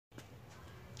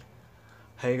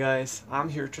Hey guys, I'm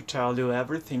here to tell you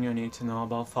everything you need to know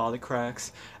about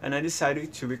Folicrex, and I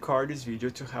decided to record this video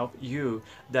to help you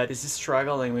that is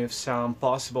struggling with some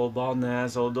possible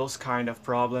baldness or those kind of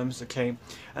problems, okay?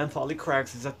 And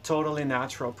Folicrex is a totally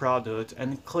natural product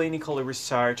and clinically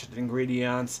researched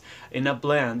ingredients in a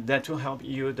blend that will help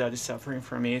you that is suffering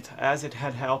from it, as it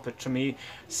had helped to me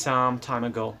some time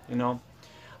ago,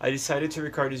 I decided to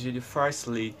record this video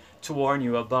firstly to warn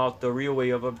you about the real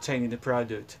way of obtaining the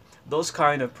product. Those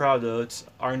kind of products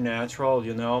are natural,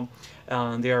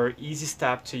 and they are easy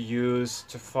step to use,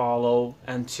 to follow,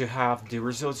 and to have the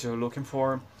results you're looking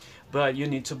for, but you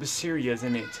need to be serious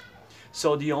in it.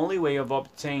 So the only way of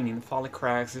obtaining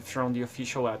Folicrex is from the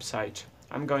official website.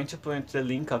 I'm going to put the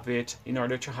link of it in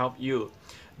order to help you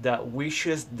that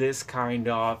wishes this kind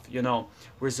of,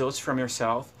 results from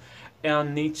yourself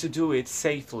and need to do it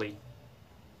safely.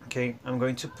 Okay, I'm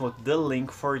going to put the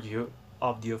link for you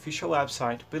of the official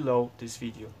website below this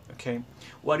video. Okay,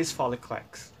 what is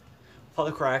Folicrex?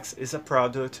 Folicrex is a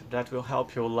product that will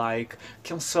help you like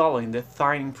canceling the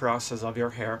thinning process of your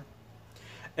hair,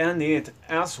 and it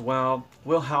as well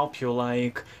will help you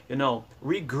like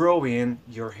regrowing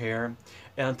your hair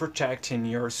and protecting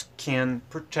your skin,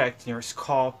 protecting your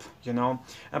scalp,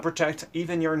 and protect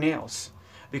even your nails,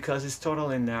 because it's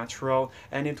totally natural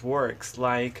and it works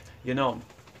like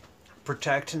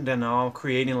protecting the nail,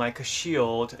 creating like a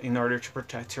shield in order to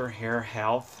protect your hair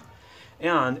health.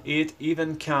 And it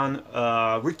even can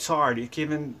retard, it can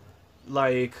even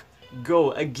like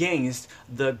go against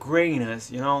the grayness,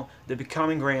 the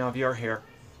becoming grain of your hair.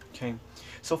 Okay,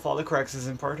 so Folicrex is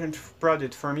an important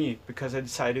product for me because I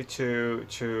decided to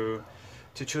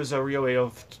choose a real way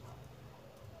of.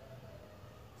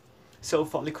 So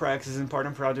Folicrex is an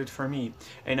important product for me,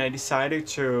 and I decided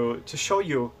to show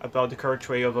you about the correct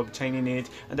way of obtaining it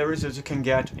and the results you can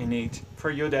get in it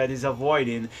for you that is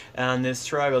avoiding and is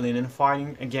struggling and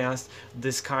fighting against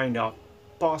this kind of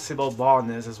possible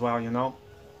baldness as well,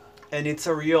 And it's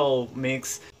a real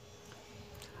mix,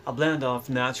 a blend of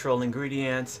natural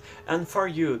ingredients, and for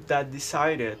you that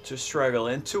decided to struggle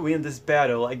and to win this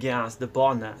battle against the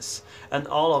baldness and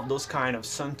all of those kind of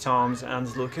symptoms and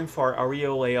is looking for a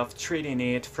real way of treating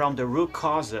it from the root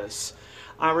causes,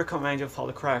 I recommend you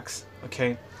Folicrex,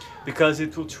 okay? Because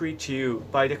it will treat you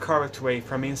by the correct way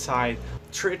from inside,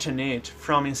 treating it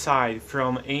from inside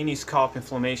from any scalp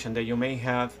inflammation that you may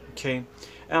have, okay?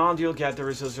 And you'll get the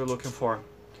results you're looking for.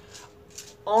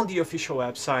 On the official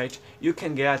website you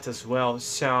can get as well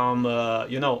some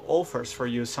offers for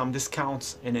you, some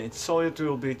discounts in it, so it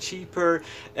will be cheaper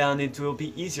and it will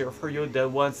be easier for you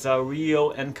that wants a real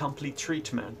and complete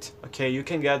treatment. Okay, you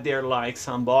can get there like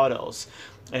some bottles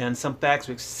and some packs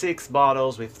with 6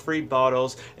 bottles, with 3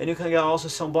 bottles, and you can get also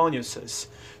some bonuses.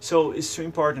 So it's too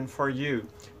important for you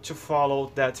to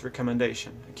follow that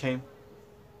recommendation. Okay,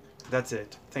 that's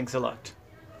it. Thanks a lot.